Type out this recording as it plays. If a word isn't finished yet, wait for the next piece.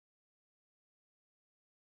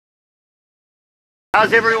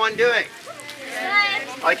How's everyone doing?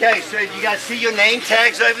 Okay, so you guys see your name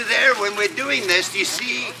tags over there? When we're doing this, do you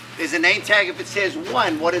see there's a name tag? If it says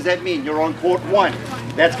 1, what does that mean? You're on court 1.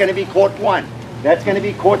 That's going to be court 1. That's going to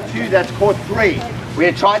be court 2. That's court 3. We're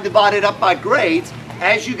going to try to divide it up by grades.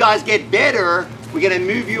 As you guys get better, we're going to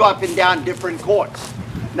move you up and down different courts.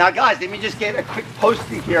 Now guys, let me just get a quick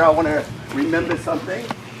post-it here. I want to remember something.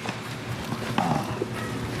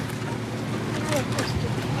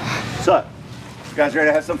 So, you guys ready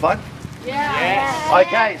to have some fun? Yes.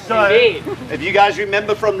 Okay, so if you guys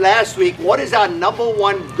remember from last week, what is our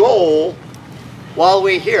 #1 goal while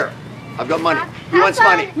we're here? I've got money. Who wants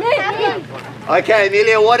money? Okay,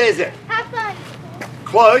 Amelia, what is it? Have fun.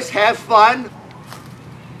 Close, have fun.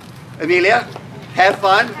 Amelia, have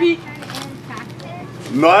fun.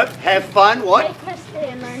 No, have fun. What?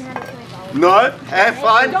 No, have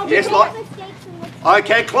fun. Yes, Lord.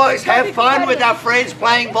 Okay, close. Have fun with our friends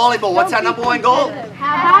playing volleyball. What's our #1 goal?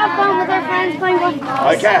 Have fun with our friends playing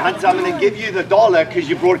volleyball. Okay, Hunter, I'm going to give you the $1 because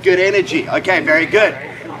you brought good energy. Okay, very good.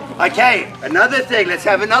 Okay, another thing. Let's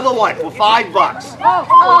have another one for $5.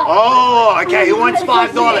 Oh, okay. Who wants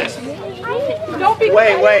 $5?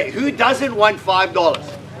 Wait. Who doesn't want $5?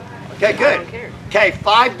 Okay, good. Okay,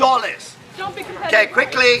 $5. Okay,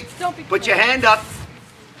 quickly. Put your hand up.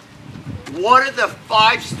 What are the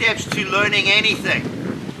 5 steps to learning anything?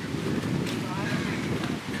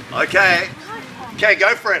 Okay. Okay,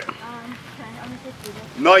 go for it.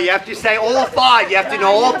 No, you have to say all 5. You have to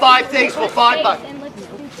know all 5 things for $5.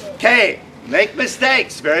 Okay, make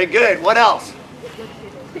mistakes. Very good. What else?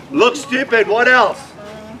 Look stupid. What else?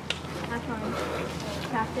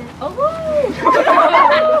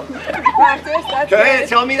 Okay,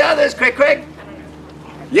 tell me the others. Quick.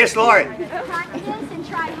 Yes, Lauren. Practice and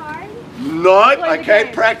try hard. No.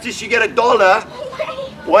 Okay, practice. You get $1.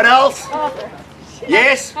 What else?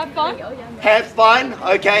 Yes? Have fun. Have fun.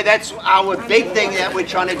 Okay, that's our big thing that we're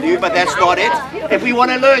trying to do, but that's not it. If we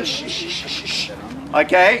want to learn, shh.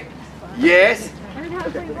 Okay? Yes? Learn how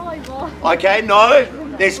to play volleyball. Okay, no.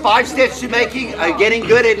 There's 5 steps to making, getting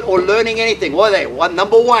good at or learning anything. What are they?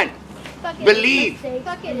 #1, believe.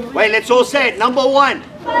 Wait, let's all say it. #1,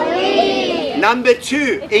 Believe.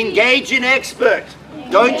 #2, engage an expert.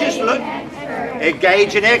 Don't just look.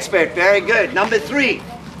 Engage an expert. Very good. #3,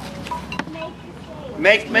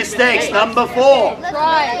 make mistakes. #4.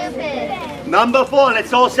 Try. #4,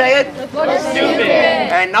 let's all say it. Look stupid.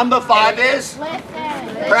 And #5 is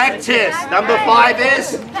practice. #5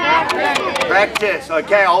 is practice.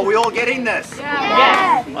 Okay, are we all getting this?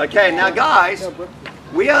 Yes. Okay, now guys,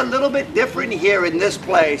 we are a little bit different here in this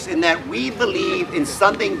place in that we believe in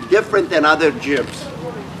something different than other gyms.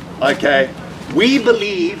 Okay, we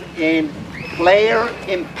believe in player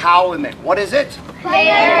empowerment. What is it?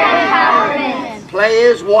 Player empowerment.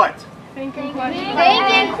 Players what? Thinking question.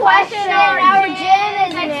 Thinking question. Our gym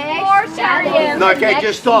is more serious. Okay,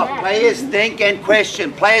 just stop. Players think and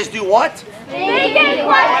question. Players do what? Thinking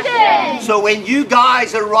question. So when you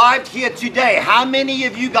guys arrived here today, how many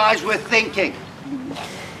of you guys were thinking?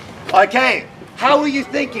 Okay, how are you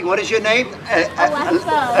thinking? What is your name?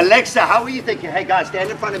 Alexa. Alexa, how are you thinking? Hey guys, stand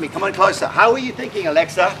in front of me. Come on closer. How are you thinking,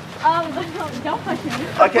 Alexa? Don't push me.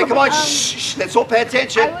 Okay, come on. Shh. Let's all pay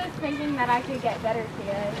attention. I was thinking that I could get better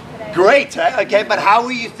today. Great. Okay, but how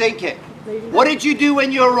were you thinking? What did you do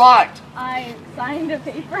when you arrived? I signed a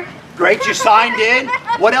paper. Great, you signed in.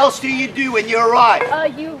 What else do you do when you arrive?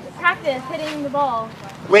 You practice hitting the ball.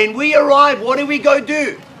 When we arrive, what do we go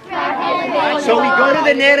do? So we go to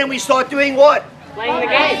the net and we start doing what? Playing the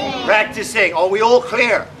game. Practicing. Are we all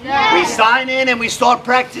clear? Yes. We sign in and we start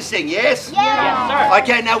practicing, yes? Yes.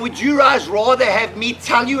 Okay, now would you guys rather have me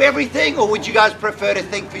tell you everything or would you guys prefer to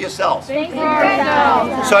think for yourselves? Think for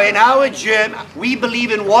yourself. So in our gym, we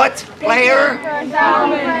believe in what? Player?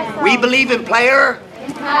 Empowerment. We believe in player?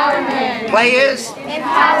 Empowerment. Players?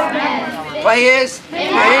 Empowerment. Players?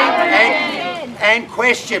 And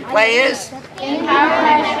question. Players?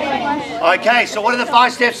 Okay, so what are the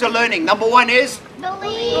 5 steps of learning? #1 is?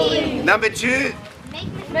 Believe. #2?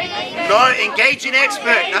 Make No, engage an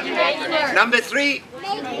expert. #3? mistakes.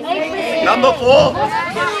 #4?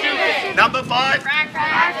 #5?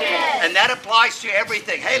 Practice. And that applies to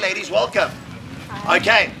everything. Hey ladies, welcome.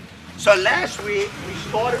 Okay, so last week we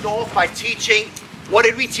started off by teaching, what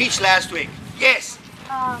did we teach last week? Yes?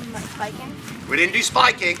 Spiking. We didn't do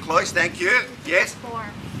spiking. Close, thank you. Yes?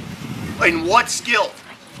 Form. In what skill?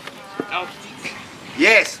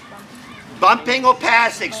 Yes. Bumping or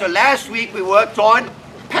passing. So last week we worked on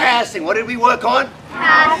passing. What did we work on?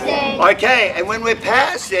 Passing. Okay, and when we're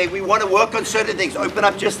passing, we want to work on certain things. Open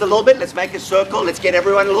up just a little bit. Let's make a circle. Let's get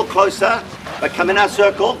everyone a little closer. But come in our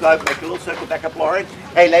circle. Go, make a little circle back up, Lauren.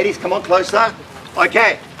 Hey, ladies, come on closer.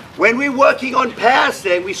 Okay. When we're working on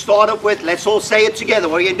passing, we start off with, let's all say it together.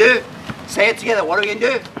 What are you going to do? Say it together. What are we going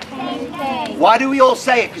to do? Pancake. Why do we all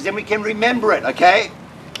say it? Because then we can remember it, okay?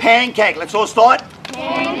 Pancake. Let's all start.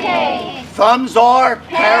 Pancake. Thumbs are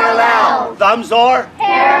parallel. Thumbs are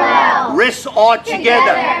Parallel. wrists are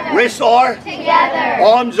together. Wrists are Together.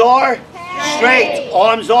 arms are straight.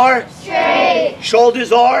 Arms are Straight.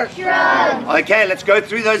 shoulders are. Shrugged. Okay, let's go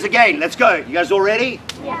through those again. Let's go. You guys all ready?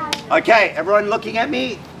 Yeah. Okay, everyone looking at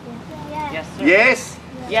me? Yes. Yes?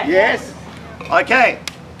 Yes. Yes? Okay.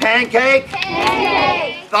 Pancake.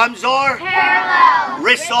 Pancake. Thumbs are. Parallel.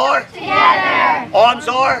 Wrists are. Together. Arms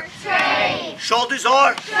are. Straight. Shoulders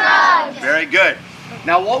are. Shrugged. Very good.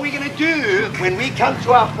 Now what we're going to do when we come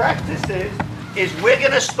to our practices is we're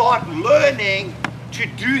going to start learning to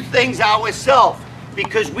do things ourselves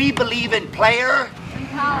because we believe in player.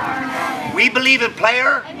 Empowerment. We believe in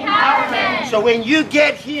player. Empowerment. So when you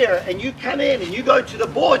get here and you come in and you go to the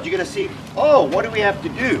board, you're going to see, oh, what do we have to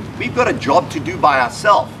do? We've got a job to do by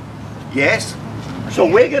ourselves. Yes? So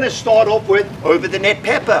we're going to start off with over the net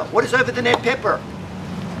pepper. What is over the net pepper?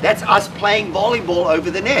 That's us playing volleyball over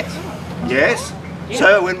the net. Yes?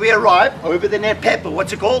 So when we arrive, over the net pepper,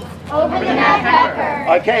 what's it called? Over the net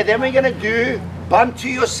pepper. Okay, then we're going to do bump to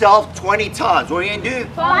yourself 20 times. What are you going to do?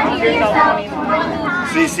 Bump to yourself 20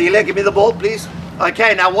 times. Cecilia, give me the ball, please.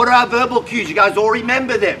 Okay, now what are our verbal cues? You guys all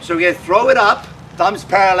remember them. So we're going to throw it up, thumbs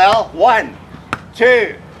parallel. 1,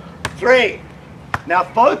 2, 3. Now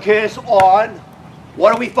focus on,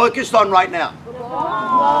 what are we focused on right now?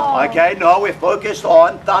 Okay, no, we're focused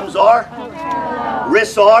on thumbs are,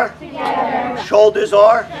 wrists are, shoulders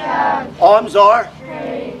are, arms are.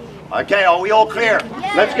 Okay, are we all clear?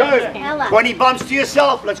 Let's go. 20 bumps to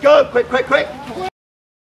yourself. Let's go. Quick, quick, quick.